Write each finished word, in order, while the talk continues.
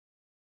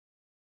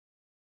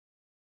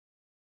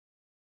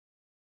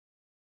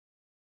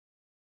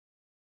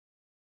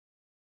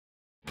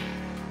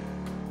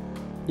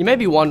You may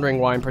be wondering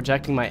why I'm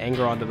projecting my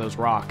anger onto those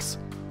rocks.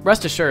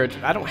 Rest assured,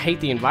 I don't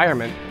hate the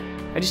environment.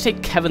 I just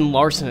hate Kevin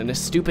Larson and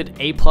his stupid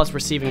A+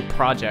 receiving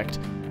project,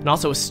 and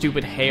also his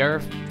stupid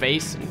hair,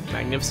 face, and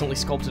magnificently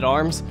sculpted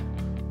arms.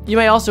 You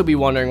may also be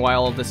wondering why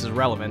all of this is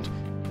relevant,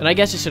 and I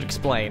guess I should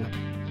explain.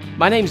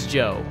 My name's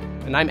Joe,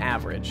 and I'm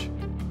average.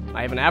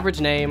 I have an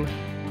average name,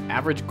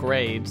 average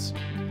grades,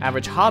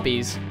 average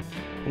hobbies,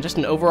 and just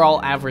an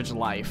overall average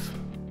life.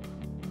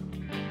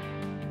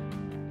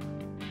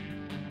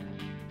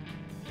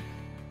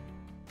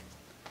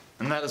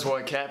 And that is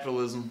why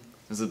capitalism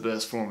is the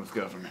best form of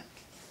government.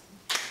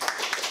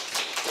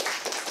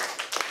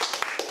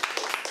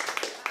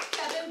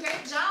 Kevin,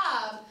 great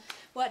job.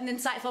 What an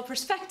insightful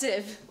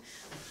perspective.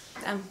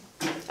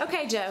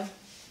 Okay, Joe.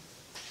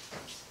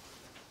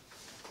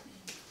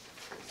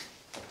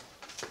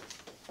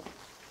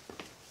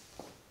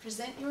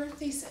 Present your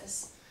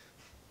thesis.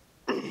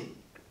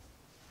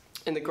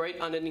 In the great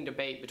unending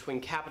debate between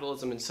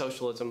capitalism and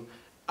socialism,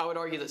 I would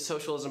argue that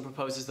socialism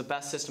proposes the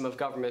best system of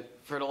government,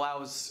 for it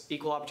allows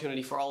equal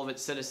opportunity for all of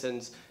its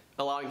citizens,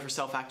 allowing for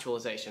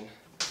self-actualization.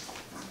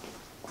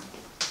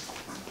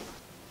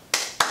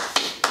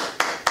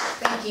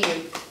 Thank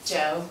you,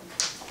 Joe.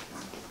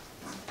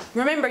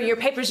 Remember, your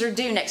papers are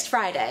due next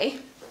Friday.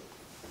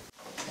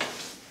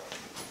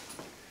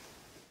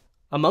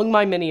 Among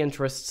my many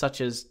interests, such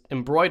as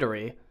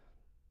embroidery,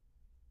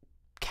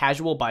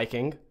 casual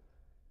biking,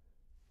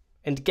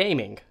 and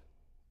gaming,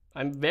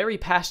 I'm very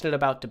passionate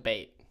about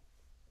debate.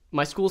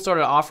 My school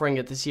started offering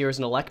it this year as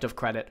an elective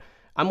credit.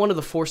 I'm one of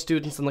the 4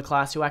 students in the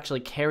class who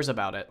actually cares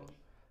about it.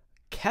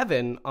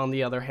 Kevin, on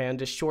the other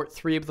hand, is short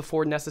 3 of the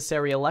 4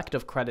 necessary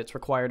elective credits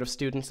required of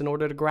students in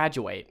order to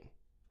graduate.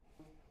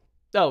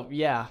 Oh,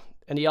 yeah,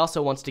 and he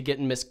also wants to get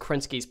in Miss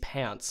Krinsky's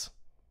pants.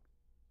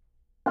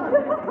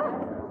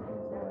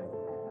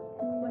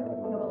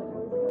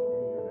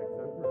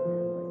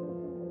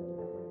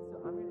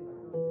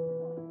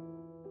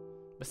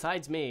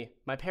 Besides me,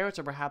 my parents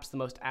are perhaps the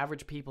most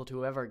average people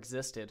to have ever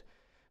existed.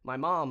 My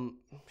mom,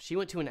 she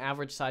went to an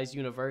average-sized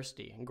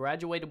university and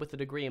graduated with a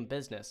degree in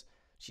business.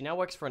 She now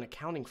works for an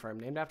accounting firm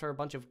named after a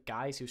bunch of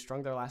guys who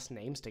strung their last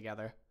names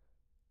together.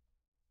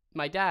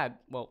 My dad,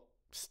 well,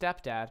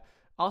 stepdad,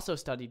 also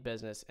studied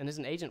business and is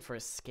an agent for a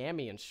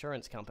scammy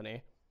insurance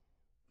company.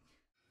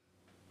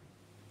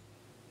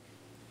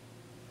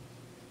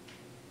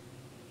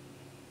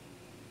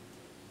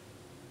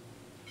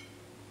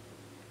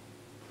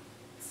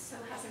 So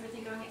how's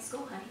everything going at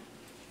school, honey?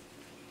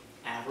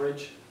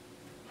 Average?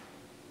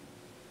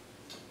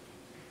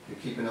 You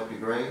keeping up your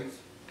grades?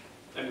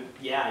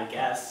 Yeah, I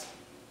guess.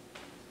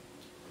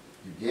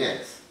 You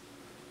guess.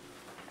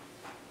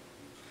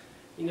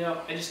 You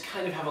know, I just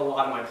kind of have a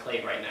lot on my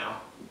plate right now.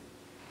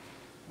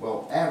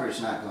 Well, average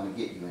is not going to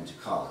get you into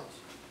college.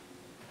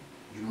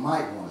 You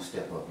might want to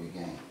step up your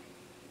game.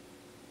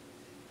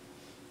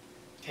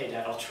 Hey,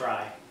 Dad, I'll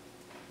try.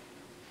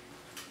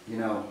 You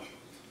know,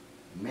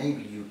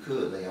 maybe you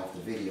could lay off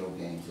the video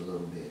games a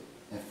little bit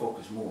and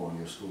focus more on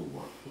your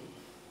schoolwork.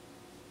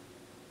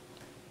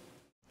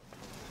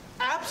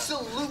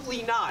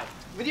 Absolutely not!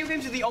 Video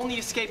games are the only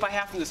escape I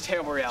have from this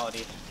terrible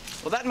reality.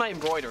 Well, that and my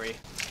embroidery.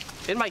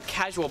 And my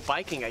casual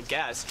biking, I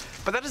guess.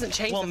 But that doesn't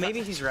change. Well,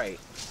 maybe he's right.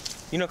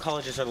 You know,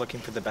 colleges are looking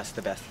for the best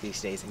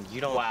these days, and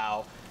you don't...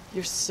 Wow,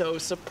 you're so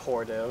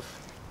supportive.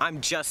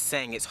 I'm just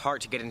saying it's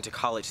hard to get into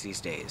college these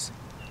days.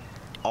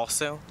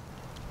 Also,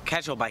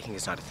 casual biking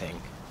is not a thing.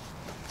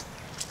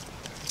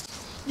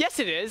 Yes,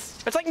 it is.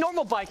 It's like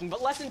normal biking,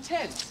 but less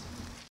intense.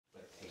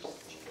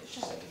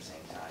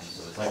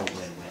 It's like a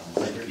win-win. It's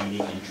like you're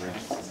eating and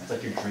drinking. It's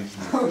like you're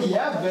drinking. Oh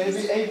yeah,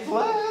 baby, A+.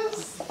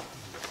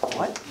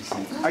 What?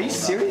 Are you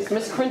serious?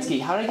 Miss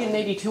Krinsky, how did I get an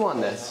 82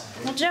 on this?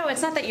 Well, Joe,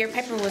 it's not that your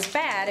paper was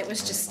bad. It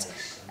was just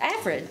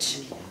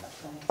average.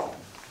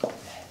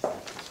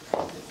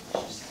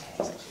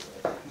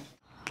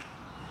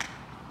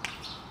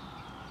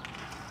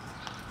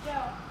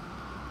 Joe,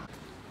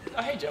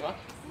 Oh, hey, Gemma.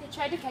 I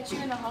tried to catch you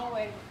in the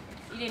hallway.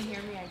 You didn't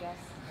hear me, I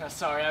guess.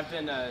 Sorry, I've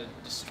been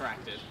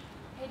distracted.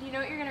 Hey, do you know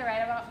what you're going to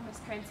write about from Miss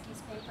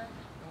Krinsky's paper?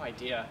 No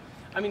idea.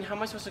 I mean, how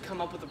am I supposed to come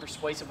up with a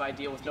persuasive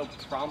idea with no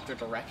prompt or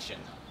direction?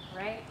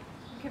 Right?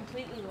 I'm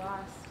completely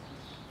lost.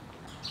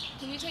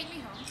 Can you take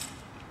me home?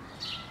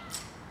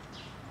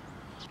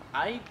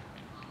 I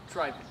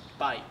drive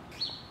bike.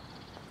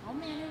 I'll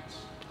manage.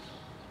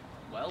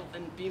 Well,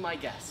 then be my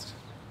guest.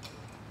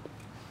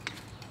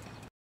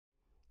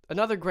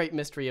 Another great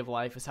mystery of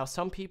life is how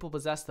some people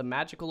possess the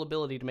magical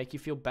ability to make you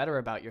feel better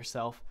about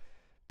yourself.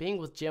 Being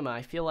with Gemma,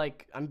 I feel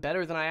like I'm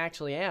better than I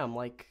actually am.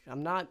 Like,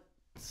 I'm not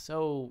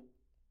so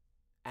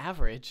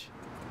average.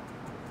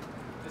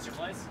 This your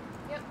place?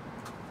 Yep.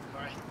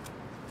 All right.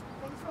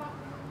 Thanks for walking.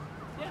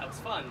 Yeah, it was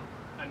fun.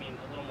 I mean,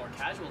 a little more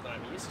casual than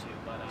I'm used to,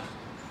 but it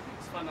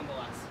was fun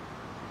nonetheless.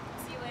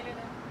 See you later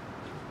then.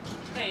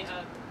 Hey,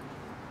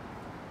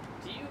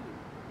 do you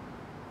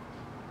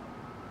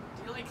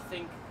like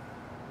think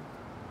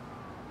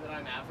that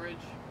I'm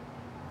average?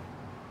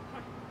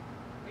 What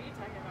are you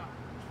talking about?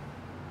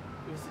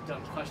 It was a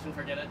dumb question,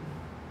 forget it.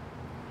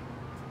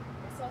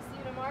 Guess I'll see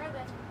you tomorrow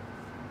then.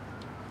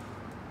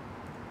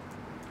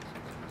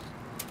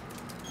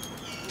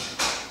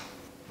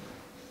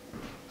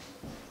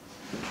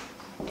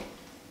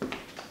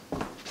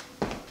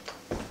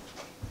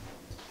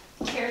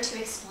 Care to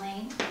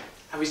explain?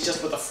 I was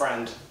just with a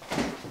friend.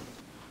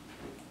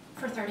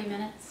 For 30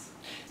 minutes.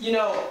 You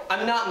know,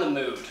 I'm not in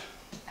the mood.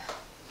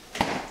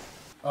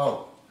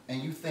 Oh,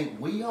 and you think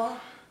we are?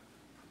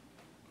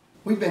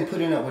 We've been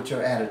putting up with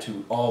your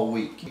attitude all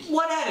week.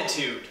 What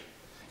attitude?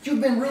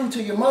 You've been rude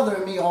to your mother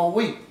and me all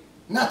week.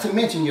 Not to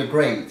mention your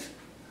grades.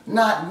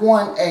 Not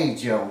one A,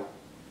 Joe.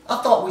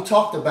 I thought we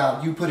talked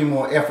about you putting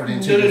more effort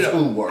into your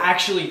schoolwork.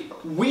 Actually,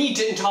 we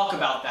didn't talk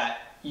about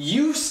that.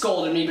 You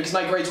scolded me because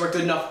my grades weren't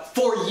good enough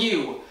for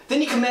you.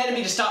 Then you commanded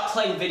me to stop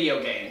playing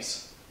video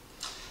games.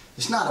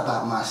 It's not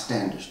about my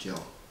standards, Joe.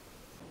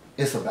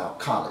 It's about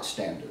college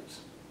standards.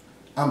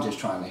 I'm just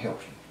trying to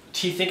help you.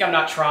 Do you think I'm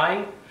not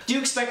trying? Do you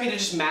expect me to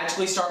just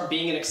magically start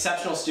being an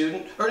exceptional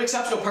student or an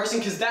exceptional person?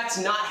 Because that's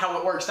not how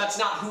it works. That's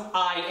not who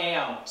I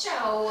am.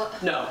 Joe.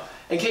 No,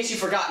 in case you've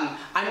forgotten,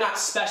 I'm not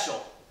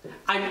special.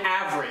 I'm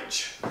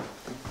average.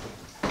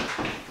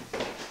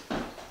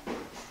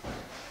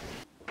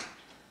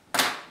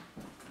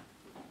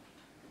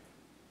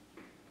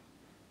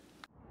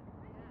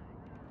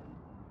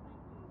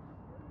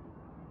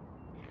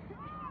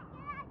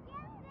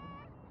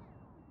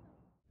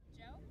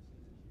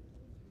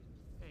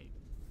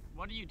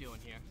 What are you doing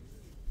here?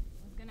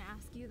 I was gonna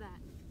ask you that.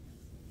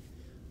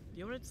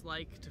 You know what it's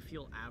like to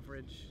feel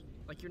average?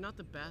 Like you're not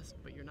the best,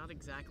 but you're not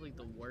exactly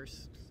the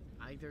worst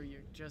either.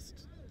 You're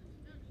just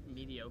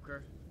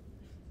mediocre.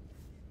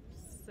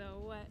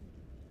 So what?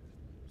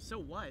 So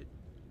what?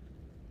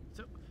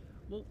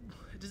 Well,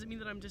 does it mean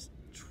that I'm just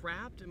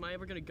trapped? Am I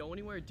ever gonna go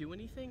anywhere or do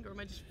anything? Or am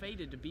I just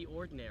fated to be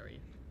ordinary?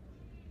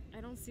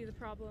 I don't see the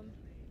problem.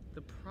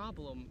 The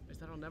problem is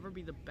that I'll never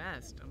be the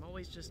best. I'm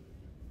always just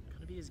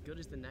gonna be as good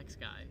as the next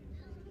guy.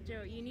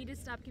 Joe, you need to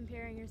stop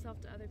comparing yourself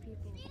to other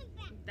people.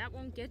 That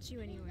won't get you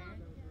anywhere.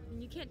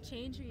 And you can't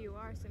change who you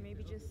are, so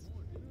maybe just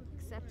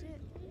accept it.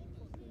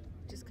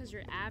 Just because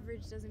you're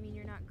average doesn't mean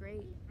you're not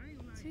great.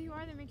 It's who you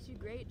are that makes you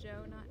great,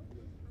 Joe, not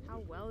how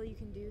well you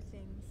can do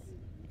things.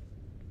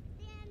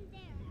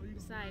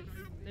 Besides,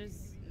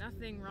 there's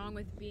nothing wrong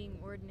with being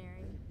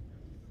ordinary.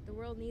 The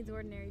world needs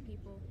ordinary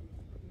people.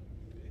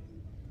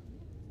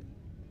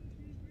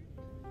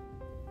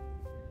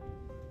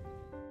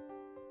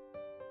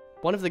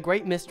 One of the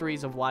great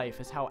mysteries of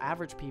life is how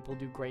average people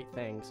do great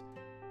things.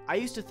 I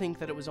used to think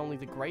that it was only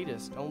the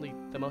greatest, only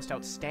the most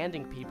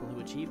outstanding people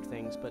who achieved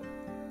things, but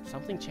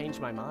something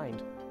changed my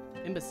mind.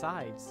 And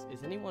besides,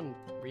 is anyone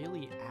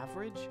really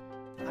average?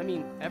 I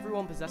mean,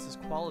 everyone possesses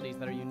qualities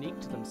that are unique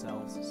to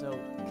themselves, so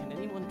can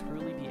anyone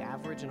truly be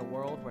average in a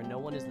world where no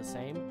one is the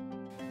same?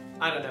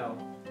 I don't know,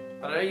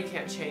 but I know you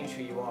can't change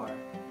who you are.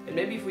 And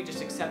maybe if we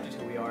just accepted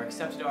who we are,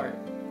 accepted our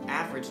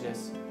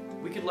averageness,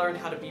 we could learn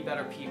how to be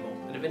better people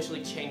and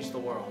eventually change the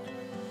world.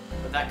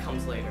 But that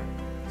comes later.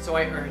 So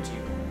I urge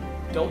you,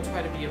 don't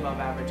try to be above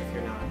average if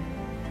you're not.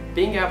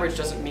 Being average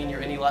doesn't mean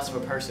you're any less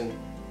of a person.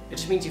 It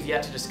just means you've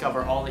yet to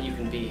discover all that you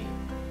can be.